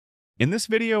In this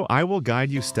video, I will guide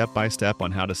you step by step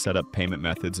on how to set up payment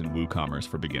methods in WooCommerce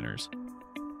for beginners.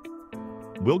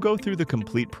 We'll go through the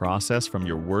complete process from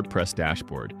your WordPress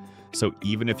dashboard, so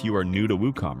even if you are new to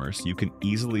WooCommerce, you can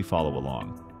easily follow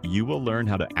along. You will learn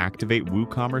how to activate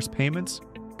WooCommerce payments,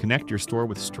 connect your store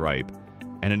with Stripe,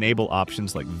 and enable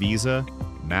options like Visa,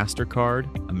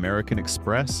 MasterCard, American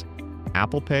Express,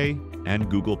 Apple Pay,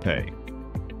 and Google Pay.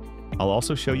 I'll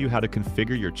also show you how to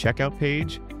configure your checkout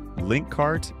page, link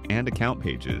cart, and account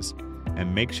pages,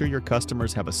 and make sure your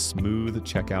customers have a smooth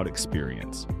checkout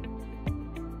experience.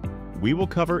 We will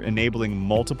cover enabling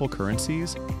multiple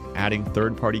currencies, adding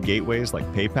third-party gateways like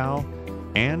PayPal,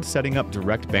 and setting up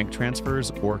direct bank transfers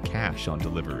or cash on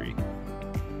delivery.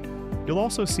 You'll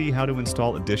also see how to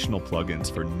install additional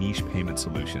plugins for niche payment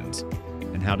solutions,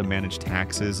 and how to manage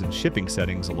taxes and shipping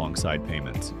settings alongside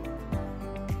payments.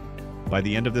 By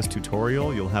the end of this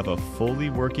tutorial, you'll have a fully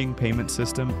working payment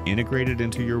system integrated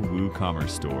into your WooCommerce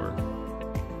store.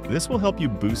 This will help you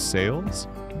boost sales,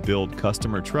 build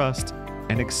customer trust,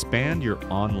 and expand your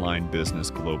online business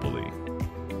globally.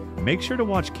 Make sure to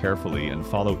watch carefully and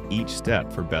follow each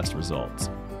step for best results.